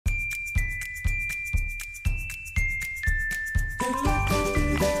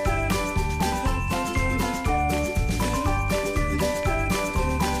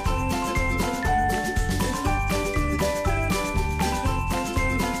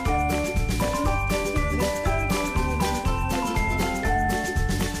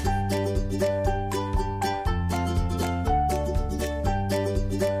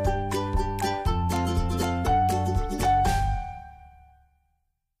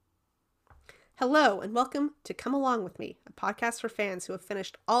Hello, and welcome to Come Along With Me, a podcast for fans who have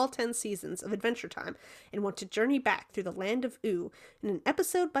finished all 10 seasons of Adventure Time and want to journey back through the land of Ooo in an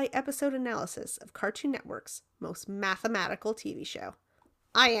episode-by-episode analysis of Cartoon Network's most mathematical TV show.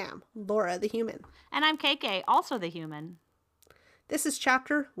 I am Laura the Human. And I'm KK, also the Human. This is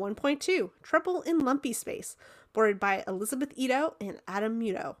Chapter 1.2, Trouble in Lumpy Space, boarded by Elizabeth Ito and Adam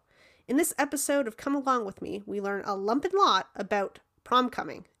Muto. In this episode of Come Along With Me, we learn a lumpin' lot about prom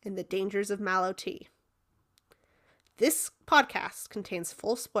coming and the dangers of mallow tea. This podcast contains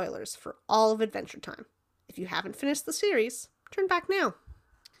full spoilers for all of Adventure Time. If you haven't finished the series, turn back now.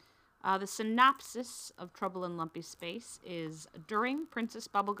 The synopsis of Trouble in Lumpy Space is, during Princess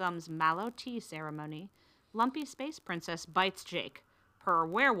Bubblegum's mallow tea ceremony, Lumpy Space Princess bites Jake. Per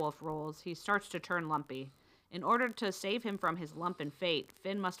werewolf rules, he starts to turn lumpy. In order to save him from his lump and fate,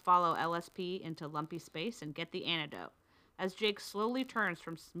 Finn must follow LSP into lumpy space and get the antidote. As Jake slowly turns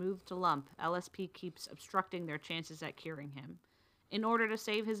from smooth to lump, LSP keeps obstructing their chances at curing him. In order to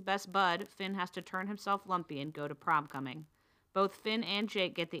save his best bud, Finn has to turn himself lumpy and go to prom coming. Both Finn and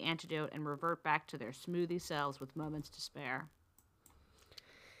Jake get the antidote and revert back to their smoothie selves with moments to spare.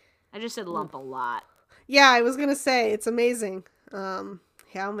 I just said lump a lot. Yeah, I was going to say, it's amazing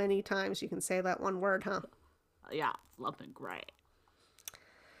how many times you can say that one word, huh? Yeah, lumping great.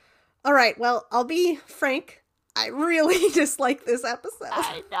 All right, well, I'll be frank. I really dislike this episode.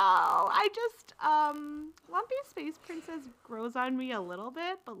 I know. I just, Lumpy Space Princess grows on me a little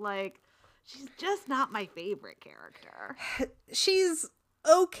bit, but, like, she's just not my favorite character. She's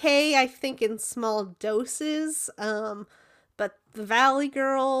okay, I think, in small doses, but the Valley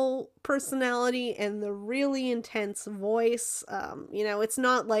Girl personality and the really intense voice, it's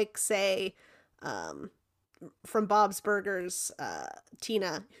not like, say, from Bob's Burgers,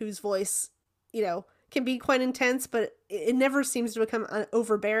 Tina, whose voice, can be quite intense, but it never seems to become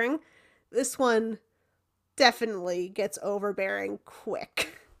overbearing. This one definitely gets overbearing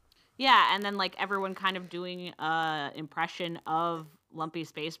quick. Yeah, and then like everyone kind of doing impression of Lumpy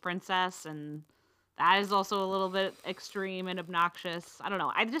Space Princess, and that is also a little bit extreme and obnoxious. I don't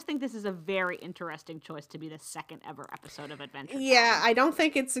know. I just think this is a very interesting choice to be the second ever episode of Adventure Time. Yeah, I don't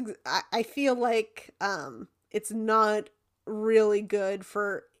think it's... I feel like it's not really good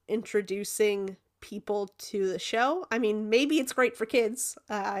for introducing people to the show. I mean, maybe it's great for kids.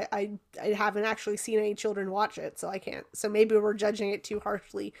 I haven't actually seen any children watch it, so I can't. So maybe we're judging it too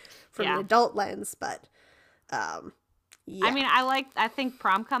harshly from an adult lens, but yeah. I mean, I think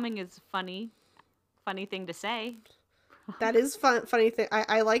prom coming is funny thing to say. That is funny thing.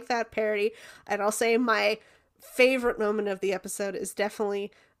 I like that parody, and I'll say my favorite moment of the episode is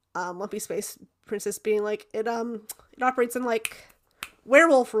definitely Lumpy Space Princess being like, it operates in like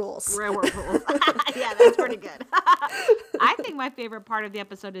werewolf rules. Werewolf rules. Yeah, that's pretty good. I think my favorite part of the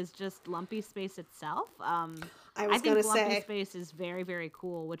episode is just Lumpy Space itself. I think Lumpy Space is very, very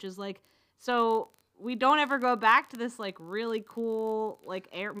cool, which is like, so we don't ever go back to this like really cool like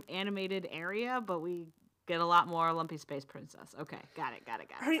animated area, but we get a lot more Lumpy Space Princess. Okay, got it.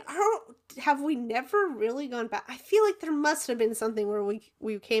 Have we never really gone back? I feel like there must have been something where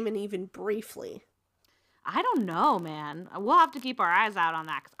we came in even briefly. I don't know, man. We'll have to keep our eyes out on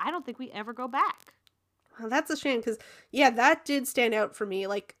that because I don't think we ever go back. Well, that's a shame because, yeah, that did stand out for me.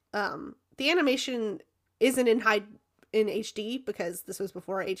 Like, the animation isn't in HD because this was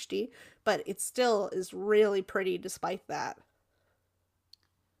before HD, but it still is really pretty despite that.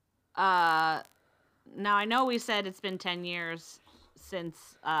 Now, I know we said it's been 10 years since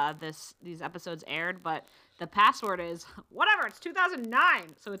these episodes aired, but the password is whatever. It's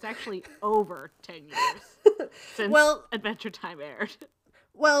 2009, so it's actually over 10 years since Adventure Time aired.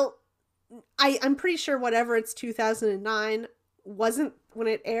 Well, I'm pretty sure whatever it's 2009 wasn't when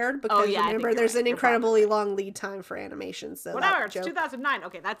it aired because remember there's an incredibly long lead time for animation. So whatever, it's 2009.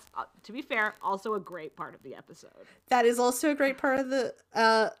 Okay, that's to be fair, also a great part of the episode. That is also a great part of the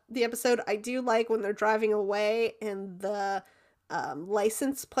episode. I do like when they're driving away and the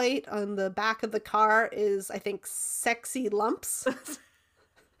license plate on the back of the car is, I think, Sexy Lumps.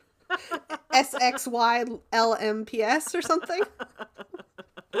 SXYLMPS or something.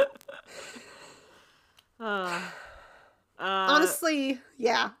 Honestly,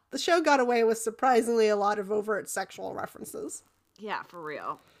 yeah, the show got away with surprisingly a lot of overt sexual references. Yeah, for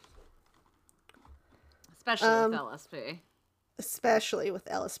real. Especially with LSP. Especially with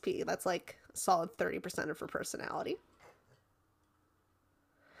LSP. That's like a solid 30% of her personality.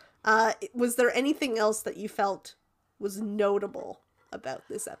 Was there anything else that you felt was notable about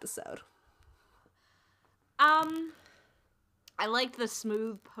this episode? I liked the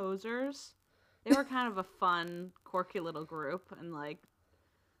smooth posers. They were kind of a fun, quirky little group, and like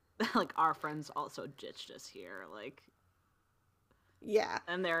our friends also ditched us here, like. Yeah.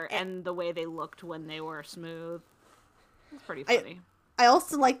 And the way they looked when they were smooth. It's pretty funny. I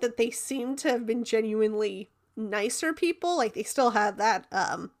also like that they seem to have been genuinely nicer people. Like they still had that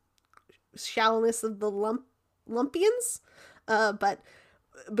shallowness of the lumpians. But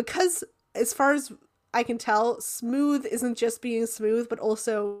because as far as I can tell, smooth isn't just being smooth, but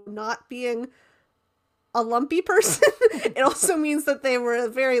also not being a lumpy person. It also means that they were at the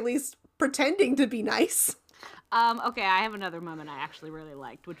very least pretending to be nice. Okay, I have another moment I actually really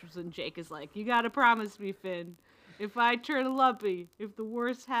liked, which was when Jake is like, "You gotta promise me, Finn. If I turn lumpy, if the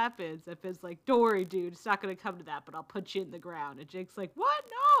worst happens," and Finn's like, "Don't worry, dude, it's not gonna come to that, but I'll put you in the ground." And Jake's like, "What?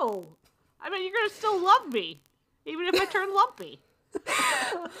 No! I mean, you're gonna still love me, even if I turn lumpy."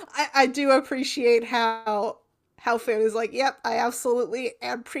 I do appreciate how Finn is like, "Yep, I absolutely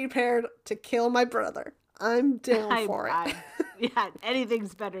am prepared to kill my brother. I'm down for it." Yeah,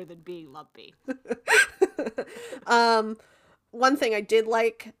 anything's better than being lumpy. One thing I did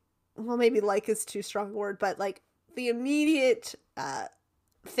like, well, maybe like is too strong a word, but like the immediate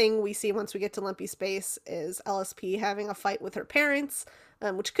thing we see once we get to Lumpy Space is LSP having a fight with her parents,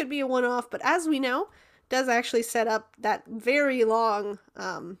 which could be a one-off, but as we know, does actually set up that very long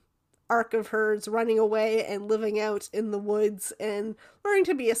arc of hers running away and living out in the woods and learning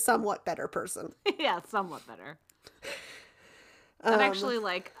to be a somewhat better person. Yeah, somewhat better. That actually,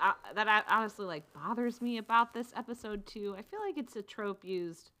 like, that honestly, like, bothers me about this episode, too. I feel like it's a trope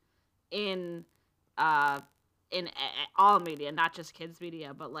used in all media, not just kids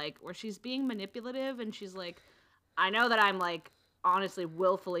media, but, like, where she's being manipulative and she's like, "I know that I'm, like, honestly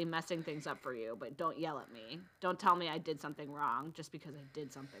willfully messing things up for you, but don't yell at me. Don't tell me I did something wrong just because I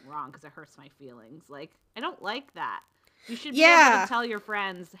did something wrong because it hurts my feelings." Like, I don't like that. You should be able to tell your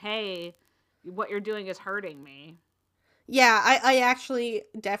friends, "Hey, what you're doing is hurting me." Yeah, I actually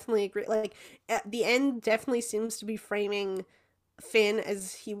definitely agree. Like, at the end definitely seems to be framing Finn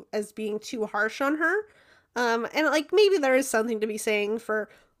as being too harsh on her. And like maybe there is something to be saying for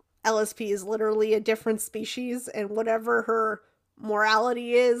LSP is literally a different species, and whatever her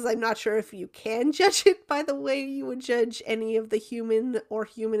morality is, I'm not sure if you can judge it by the way you would judge any of the human or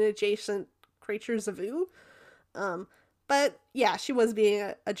human adjacent creatures of Ooh. But yeah, she was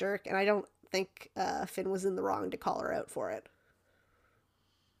being a jerk, and I don't think Finn was in the wrong to call her out for it.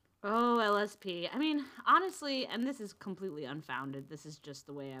 Oh, LSP. I mean, honestly, and this is completely unfounded. This is just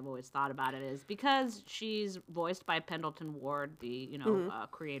the way I've always thought about it, is because she's voiced by Pendleton Ward, the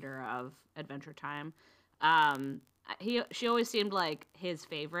creator of Adventure Time. She always seemed like his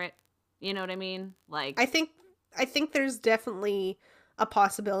favorite. You know what I mean? Like, I think there's definitely a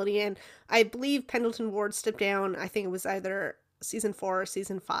possibility, and I believe Pendleton Ward stepped down. I think it was either season 4 or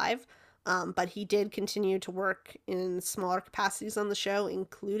season 5. But he did continue to work in smaller capacities on the show,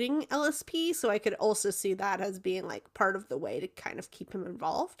 including LSP, so I could also see that as being like part of the way to kind of keep him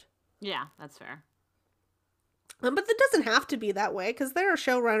involved. Yeah, that's fair. But that doesn't have to be that way, because there are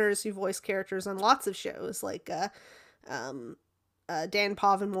showrunners who voice characters on lots of shows, like Dan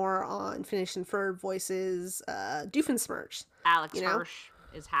Povenmore on Phineas and Ferb voices Doofenshmirtz. Alex Hirsch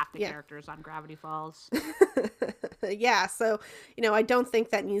is half the characters on Gravity Falls. Yeah, so, I don't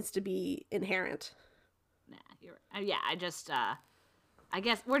think that needs to be inherent. Nah, you're right. Yeah, I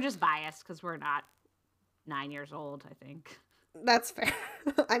guess we're just biased because we're not 9 years old, I think. That's fair.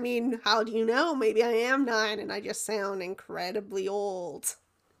 I mean, how do you know? Maybe I am 9 and I just sound incredibly old.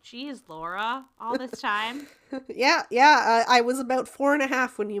 Jeez, Laura, all this time? Yeah, I was about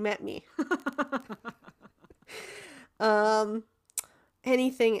 4.5 when you met me.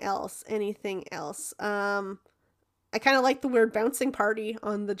 Anything else? I kind of like the weird bouncing party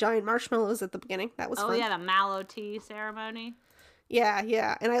on the giant marshmallows at the beginning. That was fun. Oh, yeah, the Mallow tea ceremony.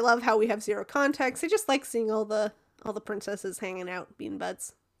 Yeah. And I love how we have zero context. I just like seeing all the princesses hanging out, being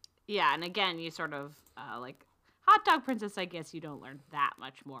buds. Yeah, and again, you sort of, like, Hot Dog Princess, I guess you don't learn that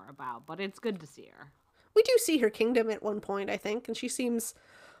much more about, but it's good to see her. We do see her kingdom at one point, I think, and she seems,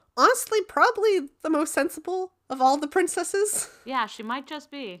 honestly, probably the most sensible of all the princesses. Yeah, she might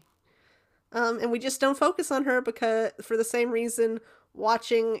just be. And we just don't focus on her because, for the same reason,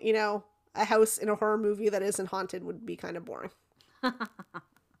 watching, a house in a horror movie that isn't haunted would be kind of boring.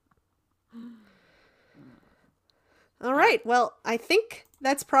 All right. Well, I think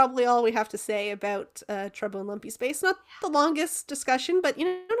that's probably all we have to say about Trouble in Lumpy Space. Not the longest discussion, but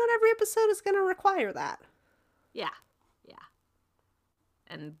not every episode is going to require that. Yeah. Yeah.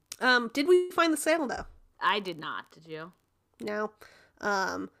 And did we find the sale though? I did not. Did you? No.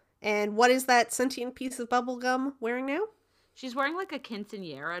 And what is that sentient piece of bubblegum wearing now? She's wearing like a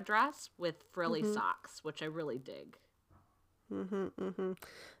quinceanera dress with frilly socks, which I really dig.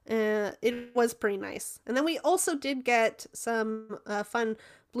 It was pretty nice. And then we also did get some fun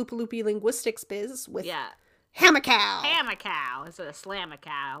bloopy linguistics biz with Hamacow. Hamacow instead of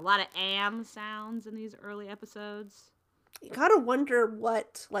Slamacow. A lot of am sounds in these early episodes. You gotta wonder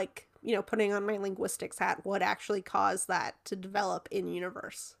what, like, putting on my linguistics hat, what actually caused that to develop in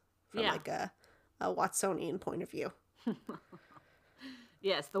universe from like a Watsonian point of view.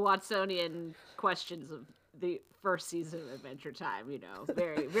 Yes, the Watsonian questions of the first season of Adventure Time,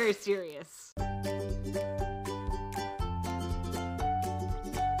 very, very serious.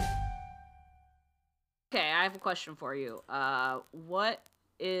 Okay, I have a question for you. What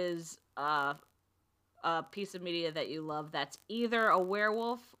is a piece of media that you love that's either a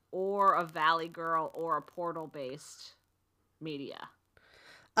werewolf or a Valley Girl or a portal-based media?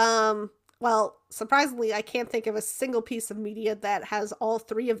 Well, surprisingly, I can't think of a single piece of media that has all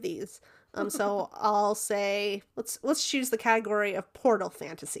three of these. So I'll say let's choose the category of portal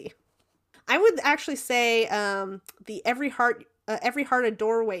fantasy. I would actually say the Every Heart a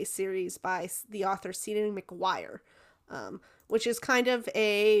Doorway series by the author Celine McGuire, which is kind of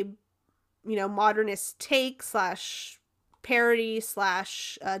a modernist take / parody /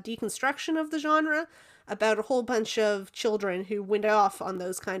 deconstruction of the genre, about a whole bunch of children who went off on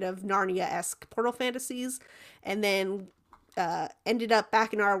those kind of Narnia-esque portal fantasies and then ended up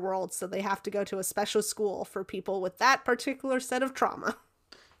back in our world, so they have to go to a special school for people with that particular set of trauma.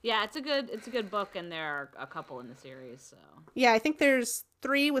 Yeah, it's a good book, and there are a couple in the series. So yeah, I think there's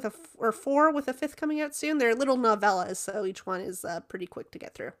 3 or 4 with a 5th coming out soon. They're little novellas, so each one is pretty quick to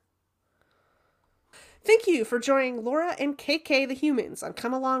get through. Thank you for joining Laura and KK the Humans on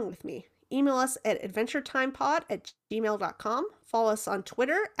Come Along With Me. Email us at adventuretimepod@gmail.com. Follow us on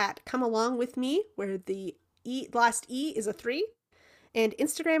Twitter at Come Along With Me, where the last E is a 3. And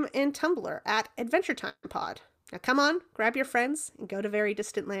Instagram and Tumblr at AdventureTimePod. Now come on, grab your friends, and go to very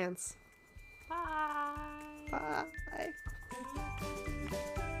distant lands. bye. Bye.